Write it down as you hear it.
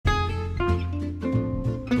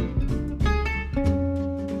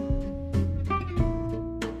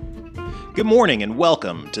Good morning and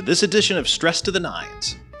welcome to this edition of Stress to the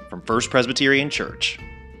Nines from First Presbyterian Church.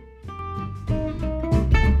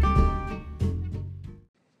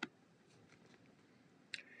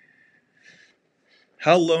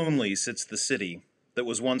 How lonely sits the city that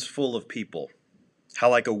was once full of people. How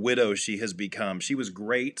like a widow she has become. She was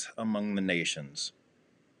great among the nations.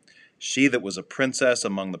 She that was a princess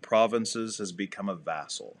among the provinces has become a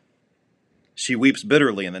vassal. She weeps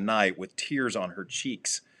bitterly in the night with tears on her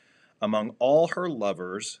cheeks. Among all her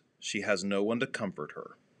lovers, she has no one to comfort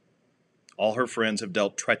her. All her friends have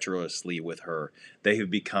dealt treacherously with her. They have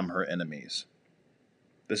become her enemies.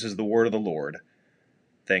 This is the word of the Lord.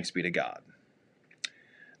 Thanks be to God.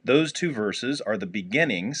 Those two verses are the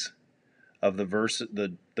beginnings of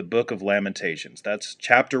the book of Lamentations. That's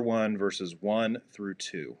chapter 1, verses 1 through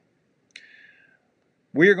 2.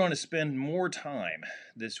 We are going to spend more time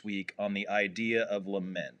this week on the idea of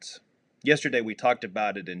lament. Yesterday we talked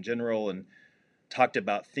about it in general and talked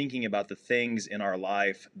about thinking about the things in our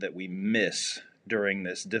life that we miss during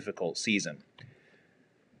this difficult season.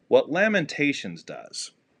 What Lamentations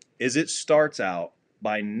does is it starts out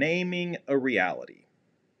by naming a reality.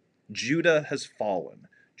 Judah has fallen.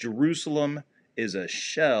 Jerusalem is a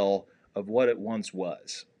shell of what it once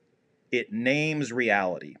was. It names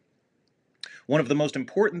reality. One of the most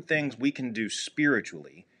important things we can do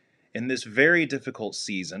spiritually in this very difficult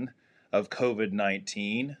season of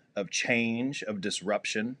COVID-19, of change, of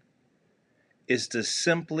disruption, is to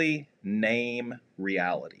simply name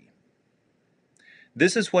reality.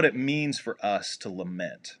 This is what it means for us to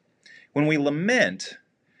lament. When we lament,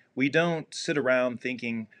 we don't sit around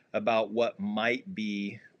thinking about what might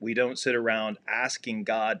be. We don't sit around asking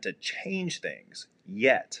God to change things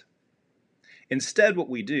yet. Instead, what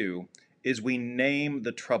we do is we name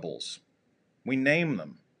the troubles. We name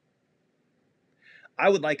them. I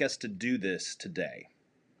would like us to do this today.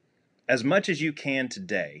 As much as you can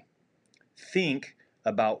today, think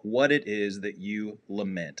about what it is that you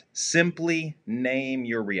lament. Simply name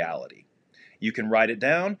your reality. You can write it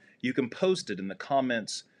down. You can post it in the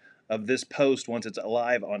comments of this post once it's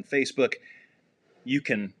live on Facebook. You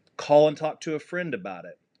can call and talk to a friend about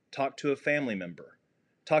it. Talk to a family member.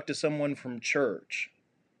 Talk to someone from church.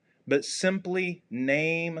 But simply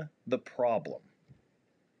name the problem.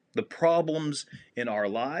 The problems in our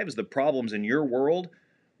lives, the problems in your world,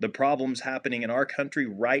 the problems happening in our country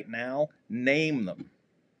right now, name them.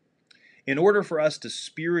 In order for us to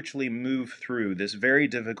spiritually move through this very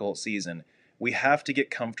difficult season, we have to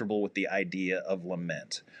get comfortable with the idea of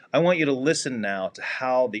lament. I want you to listen now to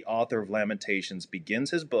how the author of Lamentations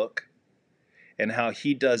begins his book and how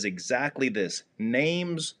he does exactly this,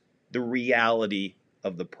 names the reality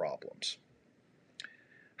of the problems.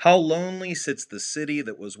 How lonely sits the city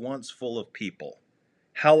that was once full of people.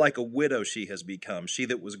 How like a widow she has become, she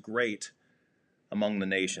that was great among the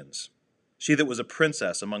nations. She that was a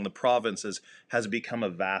princess among the provinces has become a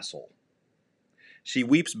vassal. She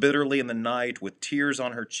weeps bitterly in the night with tears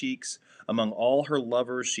on her cheeks. Among all her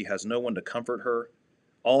lovers she has no one to comfort her.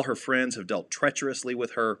 All her friends have dealt treacherously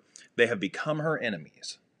with her. They have become her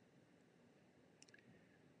enemies.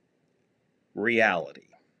 Reality.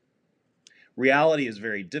 Reality is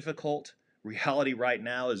very difficult. Reality right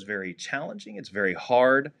now is very challenging. It's very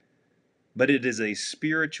hard. But it is a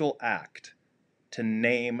spiritual act to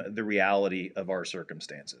name the reality of our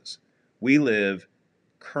circumstances. We live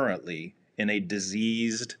currently in a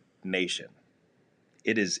diseased nation.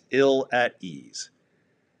 It is ill at ease.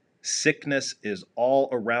 Sickness is all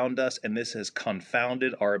around us, and this has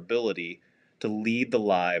confounded our ability to lead the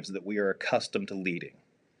lives that we are accustomed to leading.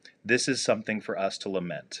 This is something for us to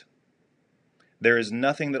lament. There is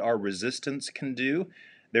nothing that our resistance can do.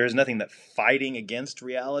 There is nothing that fighting against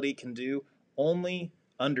reality can do. Only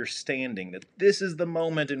understanding that this is the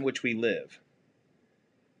moment in which we live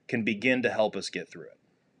can begin to help us get through it.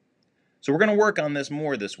 So we're going to work on this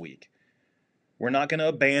more this week. We're not going to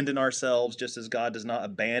abandon ourselves just as God does not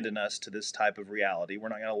abandon us to this type of reality. We're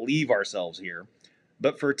not going to leave ourselves here.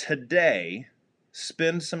 But for today,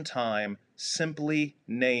 spend some time simply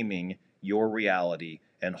naming your reality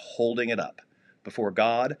and holding it up before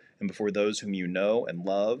God and before those whom you know and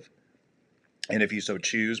love, and if you so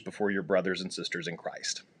choose, before your brothers and sisters in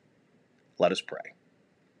Christ. Let us pray.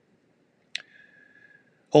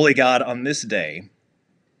 Holy God, on this day,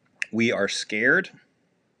 we are scared,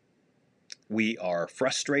 we are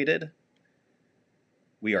frustrated,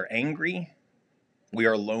 we are angry, we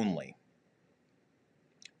are lonely.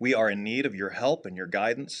 We are in need of your help and your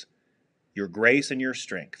guidance, your grace and your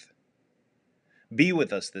strength. Be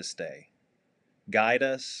with us this day. Guide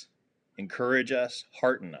us, encourage us,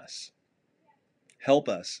 hearten us. Help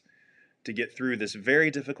us to get through this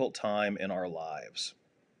very difficult time in our lives.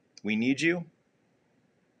 We need you,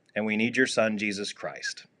 and we need your Son, Jesus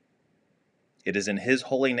Christ. It is in his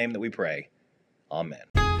holy name that we pray. Amen.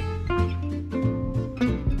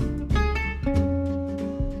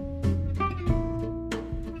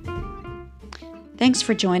 Thanks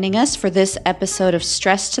for joining us for this episode of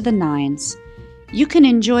Stress to the Nines. You can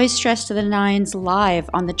enjoy Stress to the Nines live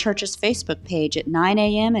on the church's Facebook page at 9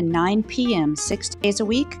 a.m. and 9 p.m. 6 days a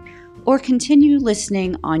week, or continue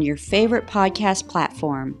listening on your favorite podcast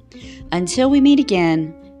platform. Until we meet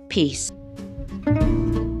again, peace.